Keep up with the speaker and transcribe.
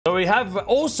So we have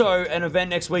also an event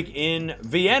next week in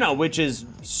Vienna, which is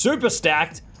super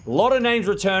stacked. A lot of names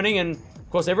returning, and of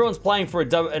course everyone's playing for an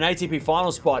ATP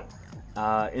final spot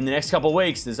in the next couple of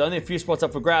weeks. There's only a few spots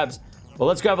up for grabs. But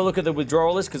let's go have a look at the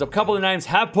withdrawal list, because a couple of names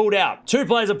have pulled out. Two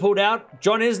players have pulled out,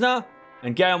 John Isner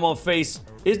and Gael Monfils.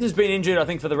 Isner's been injured, I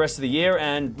think, for the rest of the year,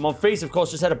 and Monfils, of course,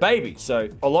 just had a baby, so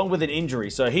along with an injury,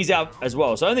 so he's out as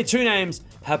well. So only two names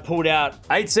have pulled out.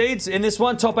 8 seeds in this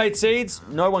one, top 8 seeds.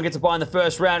 No one gets a bye in the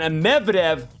first round, and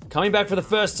Medvedev coming back for the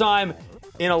first time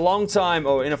in a long time,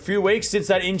 or in a few weeks since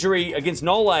that injury against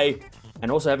Nole,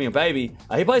 and also having a baby.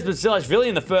 He plays Basilashvili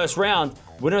in the first round.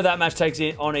 Winner of that match takes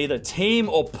it on either Thiem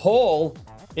or Paul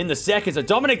in the second. So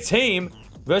Dominic Thiem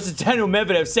versus Daniil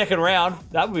Medvedev, second round.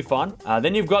 That would be fun.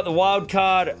 Then you've got the wild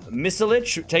card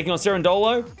Misalic taking on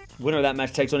Cerundolo. Winner of that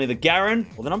match takes on either Garin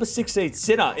or the number 6 seed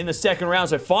Sinner in the second round.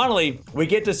 So finally, we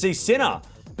get to see Sinner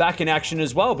back in action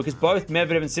as well, because both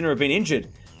Medvedev and Sinner have been injured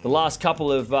the last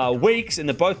couple of weeks, and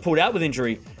they're both pulled out with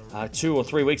injury 2 or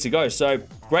 3 weeks ago. So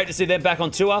great to see them back on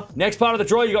tour. Next part of the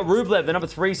draw, you got Rublev, the number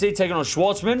 3 seed, taking on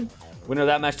Schwartzman. Winner of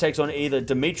that match takes on either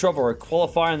Dimitrov or a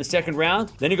qualifier in the second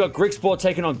round. Then you got Grigsport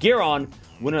taking on Giron.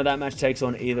 Winner of that match takes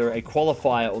on either a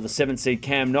qualifier or the 7th seed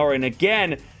Cam Norrie. And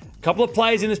again, a couple of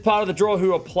players in this part of the draw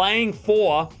who are playing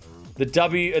for the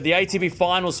ATP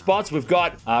final spots. We've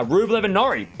got Rublev and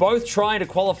Norrie, both trying to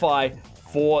qualify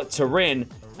for Turin.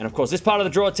 And of course, this part of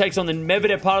the draw takes on the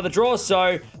Medvedev part of the draw,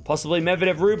 so possibly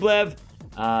Medvedev-Rublev,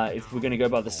 if we're going to go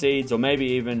by the seeds, or maybe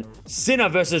even Sinner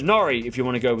versus Norrie if you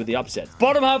want to go with the upset.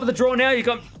 Bottom half of the draw now, you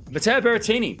got Matteo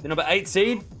Berrettini, the number 8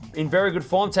 seed, in very good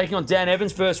form, taking on Dan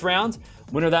Evans first round.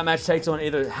 Winner of that match takes on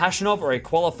either Hashanov or a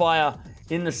qualifier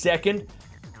in the second.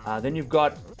 Then you've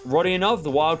got Rodionov,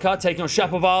 the wild card, taking on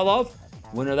Shapovalov.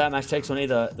 Winner of that match takes on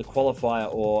either the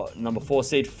qualifier or number 4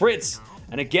 seed Fritz.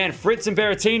 And again, Fritz and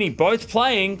Berrettini both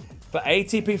playing for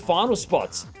ATP final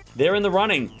spots. They're in the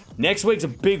running. Next week's a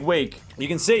big week. You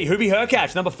can see Hubie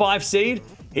Hurkacz, number 5 seed.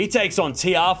 He takes on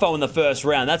Tiafoe in the first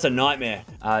round. That's a nightmare.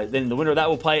 Then the winner of that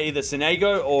will play either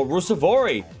Sonego or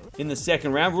Ruusuvuori in the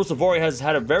second round. Ruusuvuori has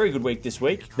had a very good week this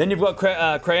week. Then you've got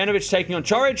Krajinovic taking on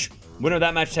Coric. Winner of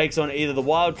that match takes on either the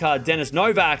wildcard Denis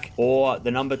Novak or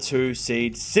the number 2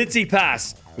 seed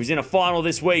Tsitsipas, who's in a final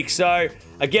this week. So,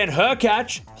 again,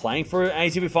 Hurkacz playing for an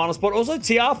ATP final spot. Also,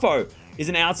 Tiafoe is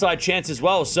an outside chance as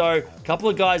well. So, a couple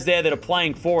of guys there that are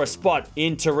playing for a spot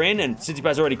in Turin, and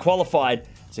Tsitsipas already qualified,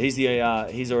 so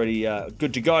he's already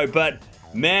good to go. But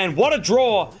man, what a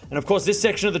draw! And of course, this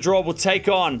section of the draw will take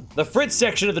on the Fritz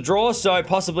section of the draw, so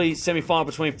possibly semi-final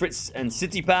between Fritz and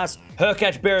Tsitsipas,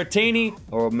 Hurkacz, Berrettini,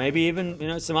 or maybe even, you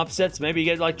know, some upsets. Maybe you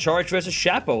get like Coric versus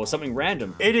Shapo or something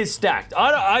random. It is stacked.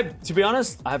 To be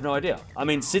honest, I have no idea. I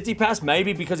mean, Tsitsipas,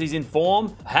 maybe because he's in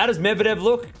form. How does Medvedev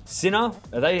look? Sinner,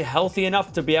 are they healthy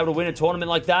enough to be able to win a tournament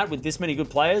like that with this many good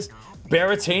players?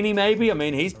 Berrettini, maybe. I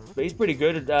mean, he's pretty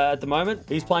good at the moment.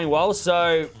 He's playing well,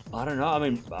 so I don't know. I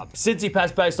mean,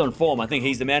 Tsitsipas based on form, I think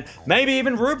he's the man. Maybe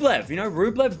even Rublev. You know,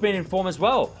 Rublev's been in form as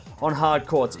well on hard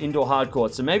courts, indoor hard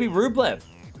courts. So maybe Rublev,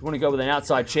 if you want to go with an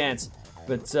outside chance.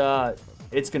 But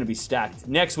it's going to be stacked.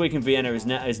 Next week in Vienna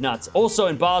is nuts. Also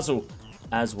in Basel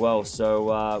as well.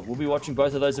 So we'll be watching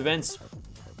both of those events